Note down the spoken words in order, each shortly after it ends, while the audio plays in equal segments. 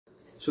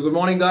So good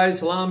morning guys,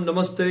 salam,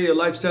 namaste, your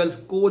lifestyle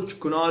coach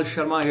Kunal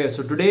Sharma here.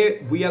 So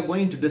today we are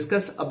going to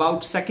discuss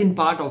about second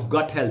part of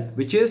gut health,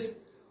 which is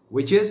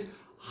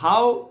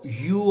how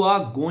you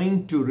are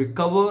going to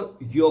recover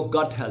your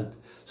gut health.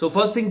 So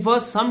first thing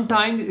first,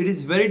 sometimes it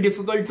is very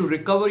difficult to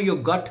recover your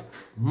gut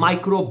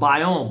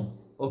microbiome,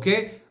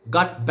 okay,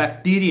 gut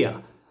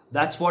bacteria,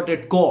 that's what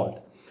it's called.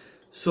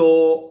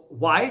 So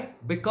why?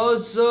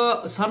 Because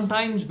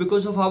sometimes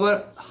because of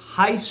our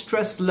high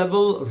stress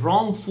level,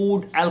 wrong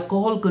food,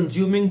 alcohol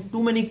consuming,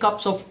 too many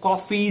cups of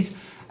coffees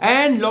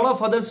and lot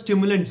of other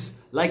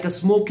stimulants like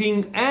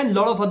smoking and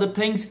lot of other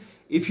things,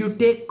 if you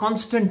take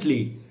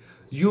constantly,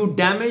 you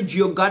damage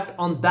your gut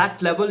on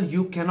that level,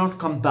 you cannot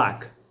come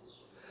back.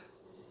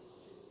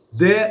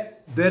 There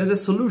is a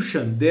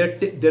solution, there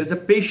is a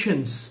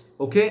patience,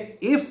 okay?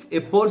 If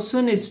a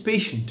person is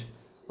patient,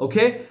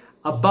 okay,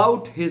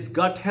 about his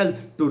gut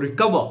health to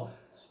recover,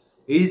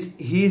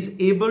 he is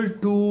able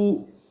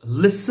to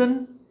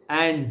listen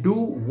and do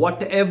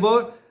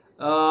whatever,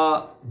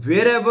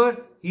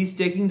 wherever he's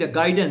taking the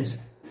guidance,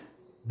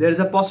 there is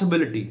a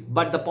possibility.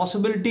 But the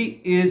possibility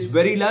is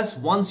very less.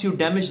 Once you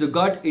damage the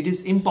gut, it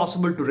is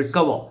impossible to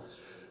recover.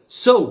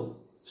 So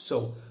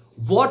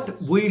what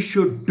we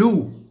should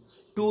do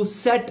to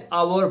set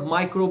our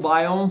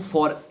microbiome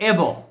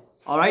forever,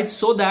 all right,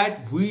 so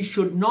that we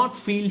should not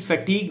feel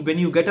fatigued when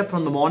you get up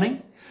from the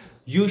morning.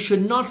 You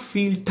should not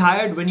feel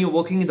tired when you're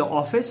working in the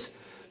office.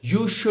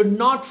 You should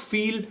not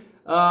feel,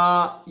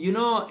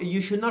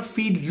 you should not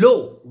feel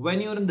low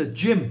when you're in the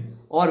gym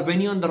or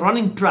when you're on the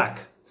running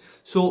track.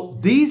 So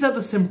these are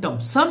the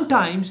symptoms.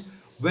 Sometimes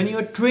when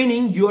you're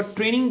training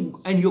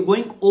and you're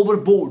going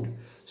overboard.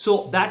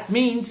 So that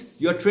means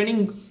you're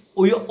training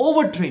or you're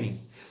overtraining.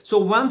 So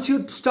once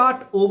you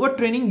start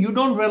overtraining, you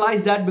don't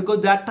realize that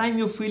because that time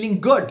you're feeling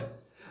good.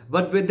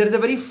 But there is a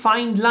very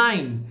fine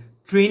line,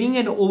 training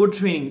and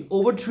overtraining.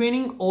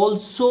 Overtraining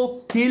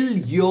also kill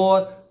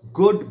your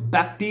good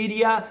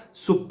bacteria,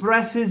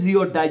 suppresses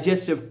your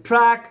digestive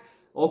tract,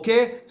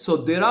 okay? So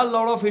there are a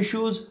lot of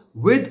issues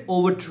with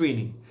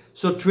overtraining.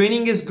 So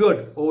training is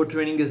good,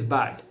 overtraining is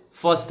bad.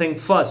 First thing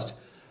first.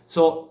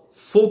 So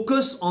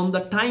focus on the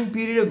time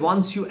period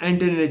once you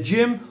enter in a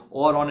gym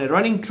or on a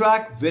running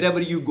track, wherever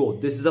you go.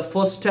 This is the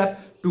first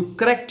step to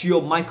correct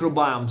your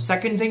microbiome.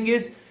 Second thing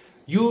is,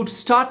 you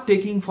start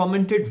taking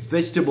fermented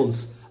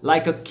vegetables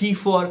like a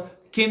kefir,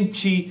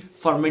 kimchi,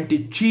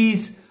 fermented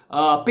cheese,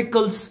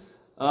 pickles.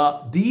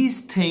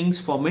 These things,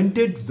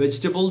 fermented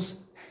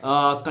vegetables,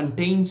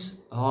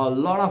 contains a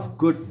lot of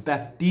good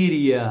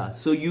bacteria.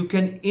 So you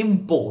can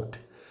import.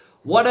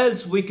 What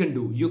else we can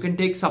do? You can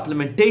take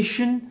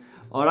supplementation.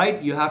 All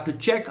right, you have to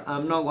check.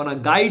 I'm not going to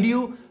guide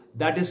you.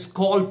 That is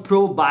called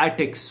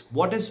probiotics.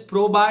 What is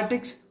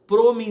probiotics?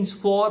 Pro means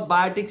for,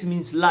 biotics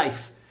means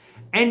life.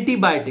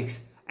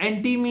 Antibiotics.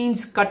 Anti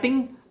means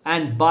cutting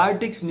and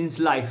biotics means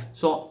life.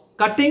 So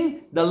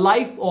cutting the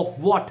life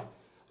of what?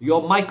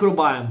 Your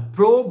microbiome.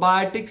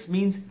 Probiotics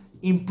means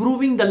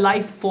improving the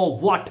life for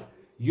what?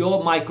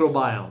 Your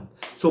microbiome.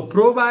 So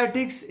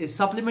probiotics is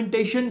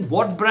supplementation.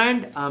 What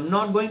brand? I'm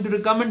not going to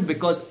recommend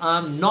because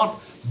I'm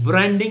not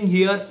branding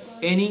here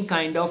any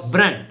kind of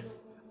brand.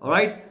 All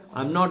right.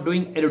 I'm not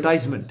doing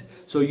advertisement.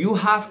 So you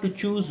have to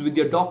choose with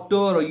your doctor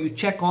or you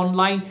check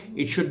online.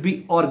 It should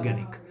be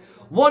organic.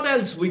 What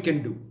else we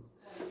can do?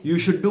 You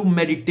should do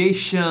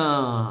meditation.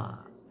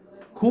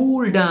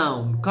 Cool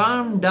down,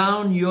 calm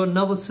down your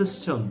nervous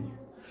system.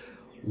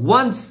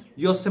 Once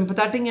your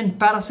sympathetic and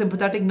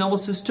parasympathetic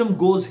nervous system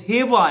goes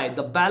haywire,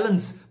 the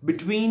balance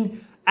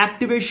between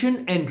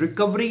activation and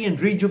recovery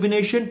and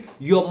rejuvenation,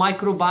 your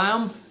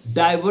microbiome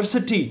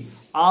diversity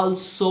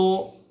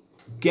also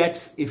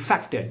gets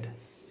affected.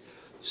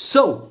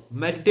 So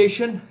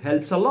meditation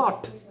helps a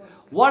lot.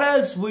 What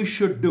else we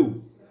should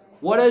do?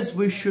 What else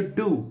we should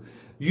do?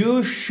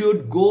 You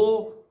should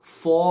go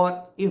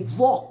for a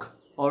walk,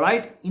 all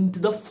right, into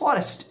the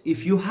forest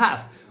if you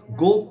have.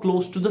 Go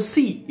close to the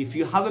sea if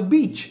you have a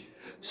beach.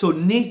 So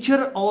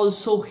nature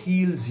also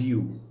heals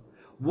you.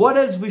 What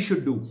else we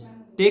should do?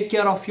 Take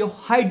care of your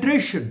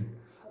hydration,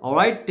 all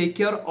right. Take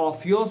care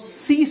of your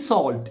sea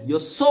salt,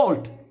 your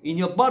salt in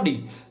your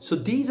body. So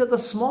these are the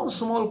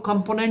small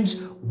components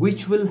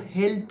which will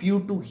help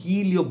you to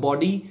heal your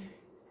body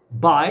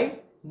by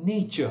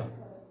nature.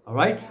 All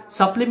right.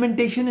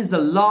 Supplementation is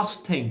the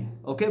last thing.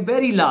 Okay.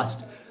 Very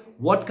last.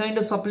 What kind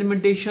of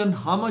supplementation,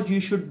 how much you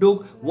should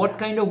do, what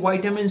kind of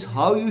vitamins,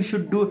 how you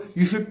should do,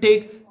 you should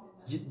take.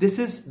 This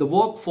is the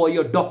work for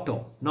your doctor,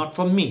 not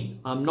for me.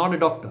 I'm not a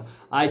doctor.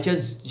 I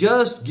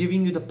just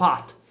giving you the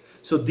path.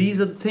 So these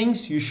are the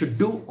things you should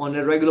do on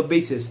a regular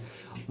basis.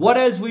 What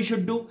else we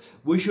should do?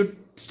 We should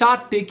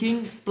start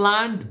taking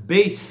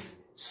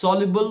plant-based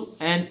soluble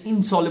and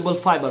insoluble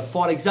fiber.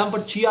 For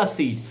example, chia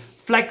seed,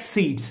 flax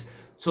seeds,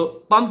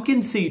 so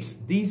pumpkin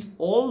seeds. These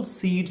all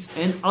seeds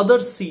and other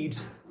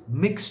seeds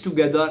mix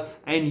together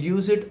and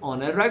use it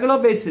on a regular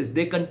basis.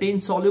 They contain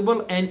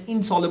soluble and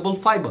insoluble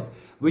fiber,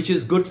 which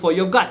is good for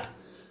your gut.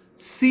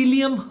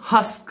 Psyllium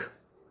husk.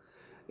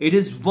 It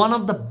is one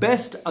of the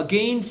best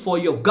again for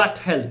your gut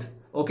health.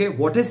 Okay,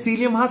 what is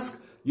psyllium husk?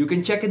 You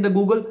can check in the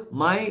Google.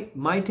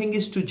 My thing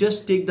is to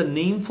just take the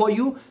name for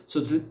you,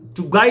 so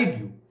to guide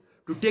you,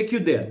 to take you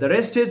there. The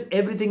rest is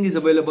everything is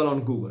available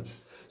on Google.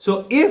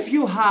 So if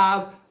you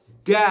have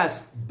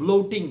gas,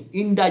 bloating,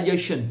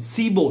 indigestion,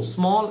 SIBO,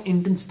 small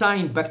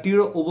intestine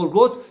bacterial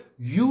overgrowth,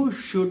 you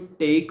should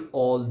take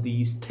all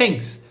these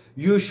things.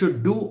 You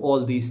should do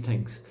all these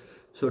things.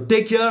 So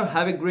take care,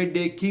 have a great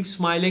day, keep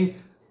smiling.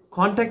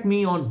 Contact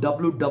me on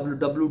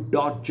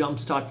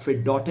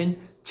www.jumpstartfit.in.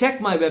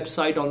 Check my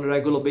website on a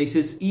regular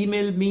basis.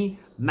 Email me,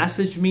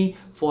 message me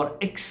for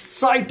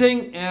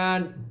exciting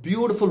and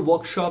beautiful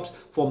workshops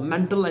for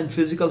mental and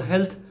physical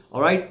health.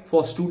 All right,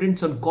 for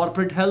students on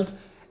corporate health.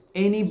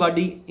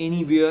 Anybody,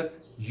 anywhere,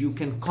 you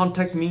can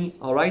contact me.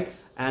 All right,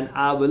 and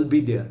I will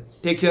be there.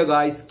 Take care,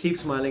 guys. Keep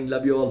smiling.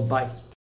 Love you all. Bye.